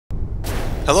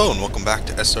Hello and welcome back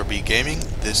to SRB Gaming.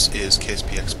 This is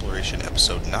KSP Exploration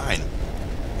Episode 9,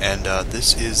 and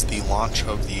this is the launch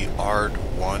of the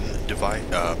ARD-1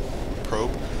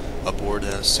 probe aboard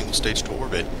a single stage to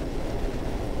orbit.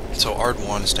 So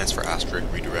ARD-1 stands for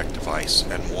Asteroid Redirect Device,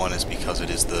 and 1 is because it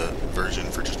is the version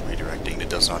for just redirecting. It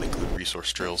does not include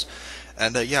resource drills.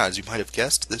 And yeah, as you might have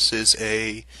guessed, this is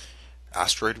a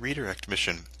asteroid redirect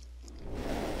mission.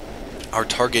 Our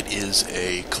target is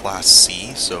a Class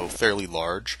C, so fairly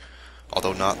large,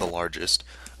 although not the largest,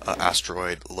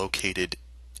 asteroid located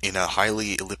in a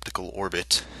highly elliptical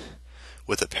orbit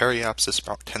with a periapsis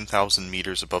about 10,000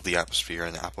 meters above the atmosphere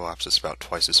and an apoapsis about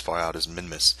twice as far out as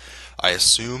Minmus. I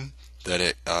assume that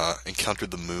it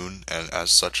encountered the moon, and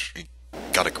as such it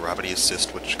got a gravity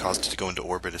assist which caused it to go into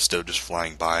orbit instead of just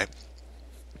flying by.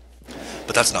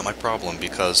 But that's not my problem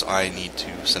because I need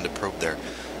to send a probe there.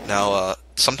 Now,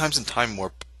 sometimes in time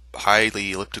warp,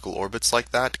 highly elliptical orbits like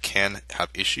that can have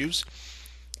issues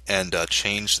and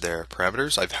change their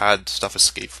parameters. I've had stuff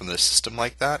escape from the system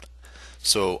like that,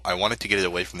 so I wanted to get it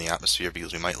away from the atmosphere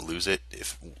because we might lose it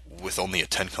with only a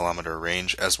 10-kilometer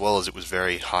range, as well as it was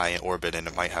very high in orbit and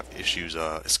it might have issues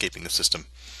escaping the system.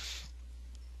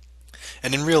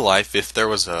 And in real life, if there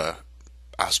was a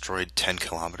asteroid 10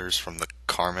 kilometers from the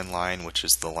Kármán line, which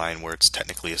is the line where it's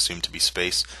technically assumed to be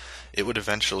space, it would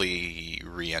eventually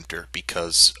re-enter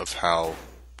because of how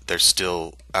there's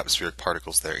still atmospheric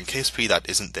particles there. In KSP that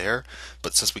isn't there,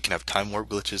 but since we can have time warp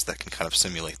glitches that can kind of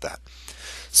simulate that.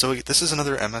 So this is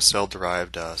another MSL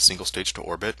derived single stage to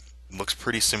orbit. It looks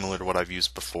pretty similar to what I've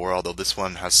used before, although this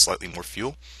one has slightly more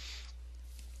fuel.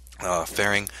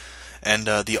 Fairing. And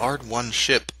the ARD-1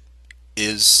 ship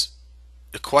is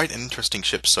quite an interesting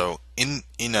ship. So in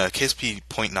KSP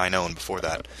 0.90 and before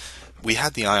that, we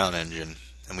had the ion engine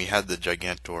and we had the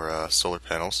Gigantor solar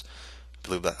panels.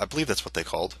 I believe that's what they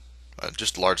called,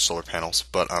 just large solar panels.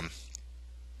 But an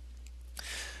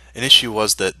issue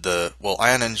was that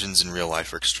ion engines in real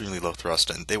life are extremely low thrust,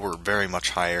 and they were very much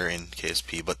higher in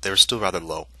KSP, but they were still rather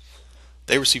low.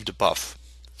 They received a buff.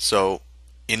 So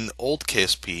in old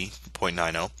KSP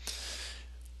 0.90,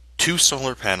 2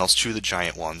 solar panels, 2 of the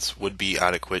giant ones, would be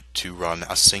adequate to run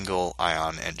a single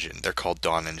ion engine. They're called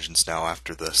Dawn engines now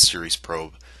after the Ceres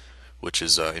probe, which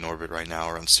is in orbit right now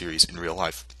around Ceres in real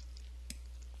life.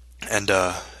 And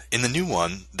in the new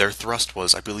one, their thrust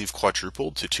was, I believe,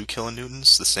 quadrupled to 2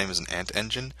 kilonewtons, the same as an ant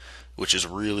engine, which is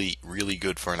really, really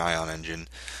good for an ion engine.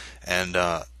 And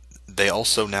they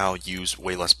also now use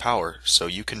way less power, so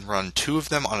you can run 2 of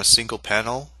them on a single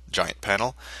panel, giant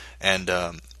panel, and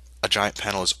a giant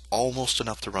panel is almost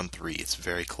enough to run 3. It's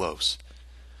very close.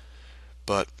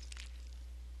 But,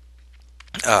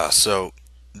 so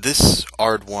this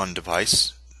ARD-1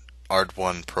 device,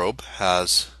 ARD-1 probe,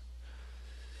 has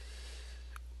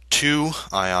 2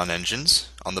 ion engines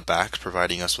on the back,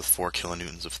 providing us with 4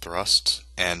 kilonewtons of thrust,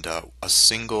 and a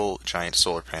single giant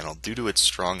solar panel. Due to its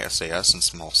strong SAS and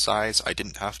small size, I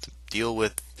didn't have to deal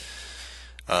with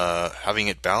having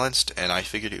it balanced, and I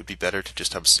figured it would be better to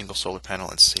just have a single solar panel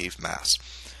and save mass.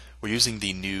 We're using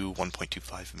the new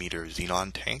 1.25 meter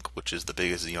Xenon tank, which is the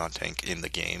biggest Xenon tank in the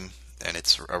game, and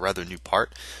it's a rather new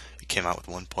part. It came out with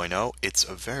 1.0. It's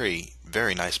a very,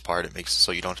 very nice part. It makes it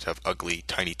so you don't have ugly,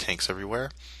 tiny tanks everywhere.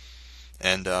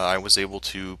 And I was able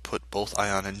to put both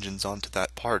ion engines onto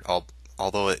that part,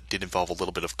 although it did involve a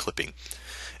little bit of clipping.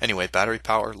 Anyway, battery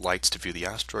power, lights to view the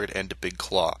asteroid, and a big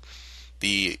claw.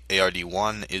 The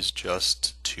ARD-1 is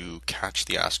just to catch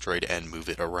the asteroid and move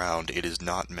it around. It is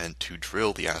not meant to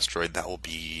drill the asteroid. That will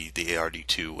be the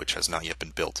ARD-2, which has not yet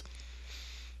been built.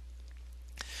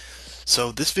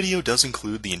 So this video does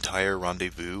include the entire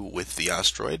rendezvous with the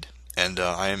asteroid, and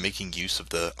I am making use of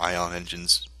the ion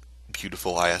engine's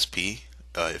beautiful ISP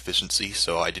efficiency,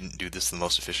 so I didn't do this the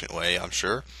most efficient way, I'm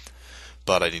sure.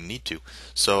 But I didn't need to.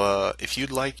 So if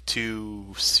you'd like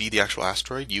to see the actual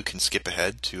asteroid, you can skip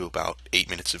ahead to about 8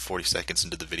 minutes and 40 seconds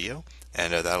into the video,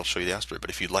 and that'll show you the asteroid.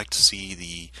 But if you'd like to see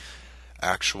the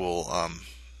actual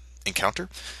encounter,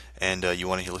 and you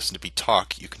want to listen to me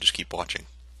talk, you can just keep watching.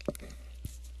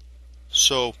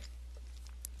 So,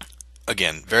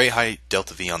 again, very high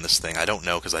delta V on this thing. I don't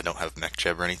know because I don't have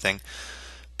MechChev or anything,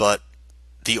 but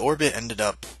the orbit ended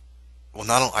up,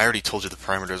 well, I already told you the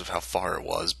parameters of how far it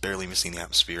was, barely missing the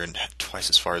atmosphere and twice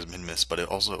as far as Minmus, but it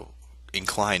also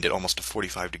inclined at almost a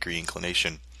 45-degree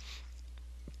inclination.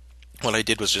 What I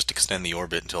did was just extend the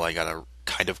orbit until I got a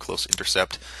kind of close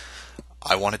intercept.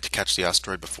 I wanted to catch the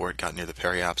asteroid before it got near the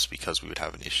periapse because we would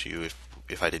have an issue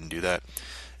if I didn't do that,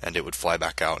 and it would fly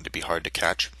back out and it'd be hard to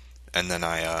catch. And then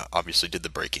I obviously did the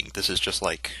braking. This is just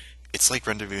like, it's like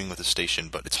rendezvousing with a station,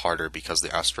 but it's harder because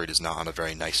the asteroid is not on a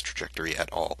very nice trajectory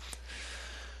at all.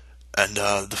 And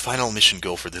the final mission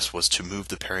goal for this was to move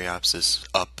the periapsis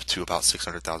up to about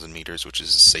 600,000 meters, which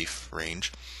is a safe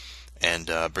range, and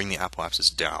bring the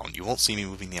apoapsis down. You won't see me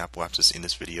moving the apoapsis in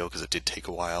this video because it did take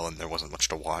a while and there wasn't much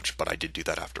to watch, but I did do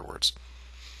that afterwards.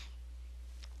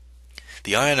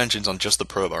 The ion engines on just the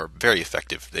probe are very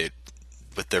effective.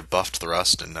 With their buffed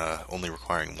thrust and only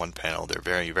requiring one panel, they're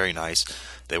very, very nice.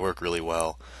 They work really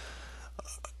well.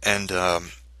 And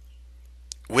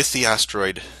with the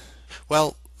asteroid,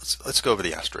 well, let's go over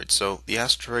the asteroid. So the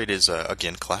asteroid is,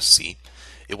 again, Class C.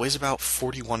 It weighs about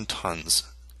 41 tons,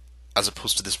 as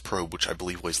opposed to this probe, which I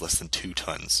believe weighs less than 2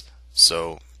 tons.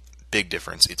 So, big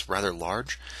difference. It's rather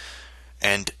large.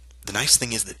 And the nice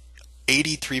thing is that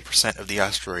 83% of the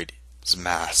asteroid's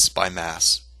mass, by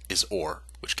mass, is ore,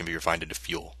 which can be refined into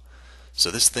fuel.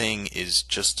 So this thing is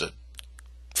just a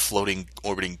floating,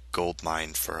 orbiting gold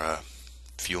mine for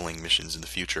fueling missions in the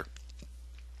future.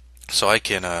 So I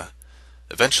can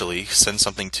eventually send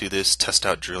something to this, test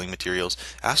out drilling materials.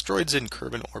 Asteroids in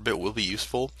Kerbin orbit will be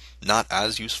useful, not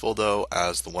as useful though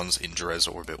as the ones in Dres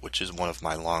orbit, which is one of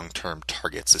my long-term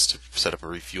targets, is to set up a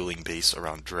refueling base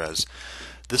around Dres.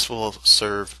 This will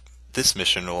serve this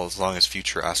mission, well, as long as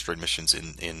future asteroid missions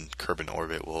in Kerbin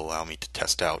orbit will allow me to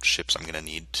test out ships I'm going to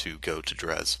need to go to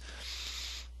Dres.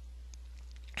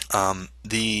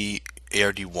 The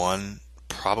ARD-1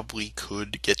 probably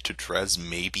could get to Dres,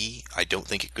 maybe. I don't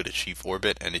think it could achieve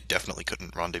orbit, and it definitely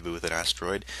couldn't rendezvous with an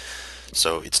asteroid.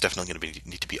 So it's definitely going to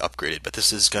need to be upgraded. But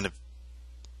this is going to,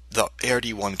 the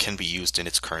ARD-1 can be used in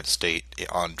its current state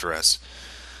on Dres,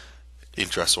 in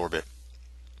Dres orbit.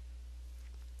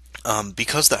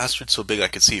 Because the asteroid's so big, I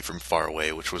could see it from far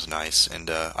away, which was nice. And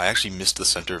I actually missed the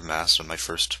center of mass on my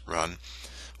first run,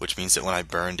 which means that when I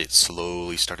burned, it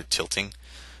slowly started tilting.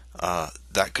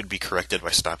 That could be corrected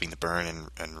by stopping the burn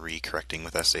and re-correcting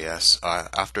with SAS.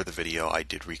 After the video, I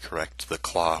did re-correct the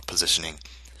claw positioning.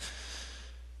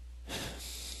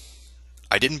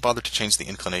 I didn't bother to change the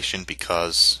inclination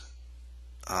because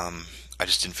I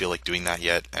just didn't feel like doing that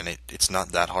yet, and it's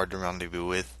not that hard to rendezvous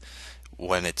with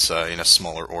when it's in a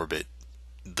smaller orbit.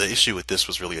 The issue with this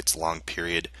was really its long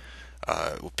period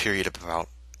of about,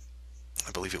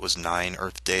 I believe it was 9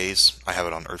 Earth days. I have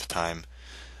it on Earth time,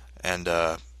 and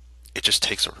it just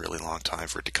takes a really long time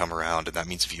for it to come around, and that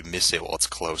means if you miss it while it's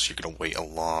close, you're going to wait a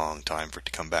long time for it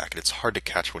to come back, and it's hard to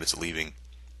catch when it's leaving.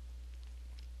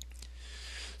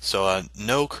 So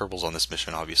no Kerbals on this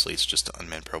mission, obviously. It's just an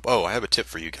unmanned probe. Oh, I have a tip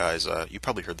for you guys. You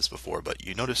probably heard this before, but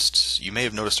you may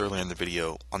have noticed earlier in the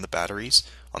video on the batteries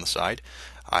on the side,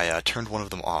 I turned one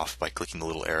of them off by clicking the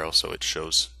little arrow so it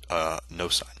shows no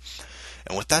sign.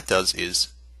 And what that does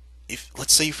is,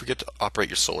 let's say you forget to operate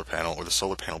your solar panel, or the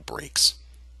solar panel breaks,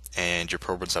 and your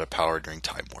probe runs out of power during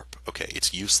time warp. Okay,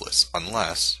 it's useless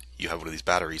unless you have one of these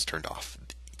batteries turned off.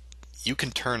 You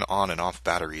can turn on and off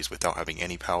batteries without having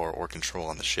any power or control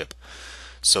on the ship.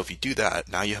 So if you do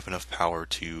that, now you have enough power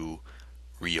to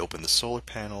reopen the solar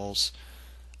panels,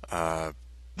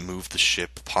 move the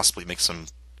ship, possibly make some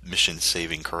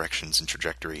mission-saving corrections in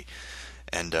trajectory.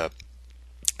 And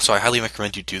so I highly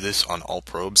recommend you do this on all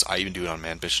probes. I even do it on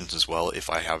manned missions as well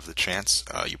if I have the chance.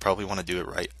 You probably want to do it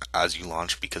right as you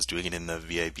launch, because doing it in the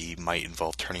VAB might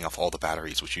involve turning off all the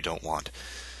batteries, which you don't want.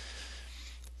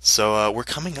 So we're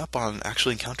coming up on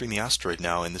actually encountering the asteroid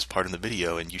now in this part of the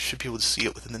video, and you should be able to see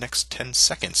it within the next 10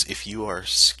 seconds. If you are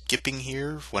skipping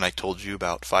here when I told you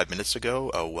about 5 minutes ago,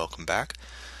 welcome back.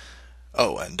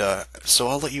 Oh, and so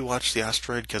I'll let you watch the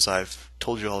asteroid because I've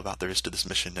told you all about there is to this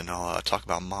mission, and I'll talk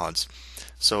about mods.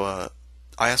 So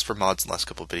I asked for mods in the last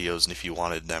couple of videos, and if you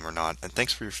wanted them or not, and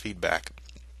thanks for your feedback.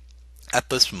 At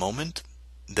this moment,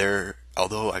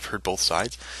 although I've heard both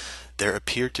sides, there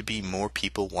appear to be more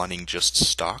people wanting just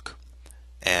stock,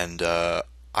 and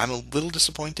I'm a little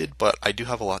disappointed, but I do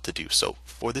have a lot to do. So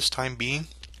for this time being,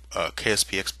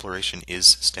 KSP Exploration is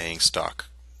staying stock.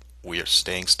 We are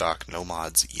staying stock, no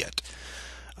mods yet.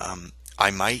 I'm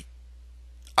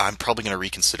probably going to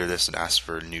reconsider this and ask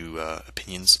for new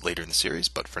opinions later in the series,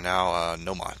 but for now,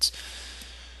 no mods.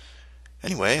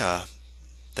 Anyway,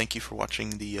 thank you for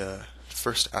watching the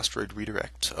first asteroid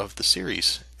redirect of the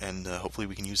series, and hopefully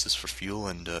we can use this for fuel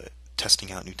and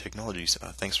testing out new technologies.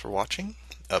 Thanks for watching.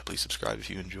 Please subscribe if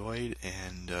you enjoyed,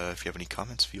 and if you have any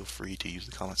comments, feel free to use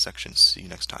the comment section. See you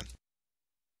next time.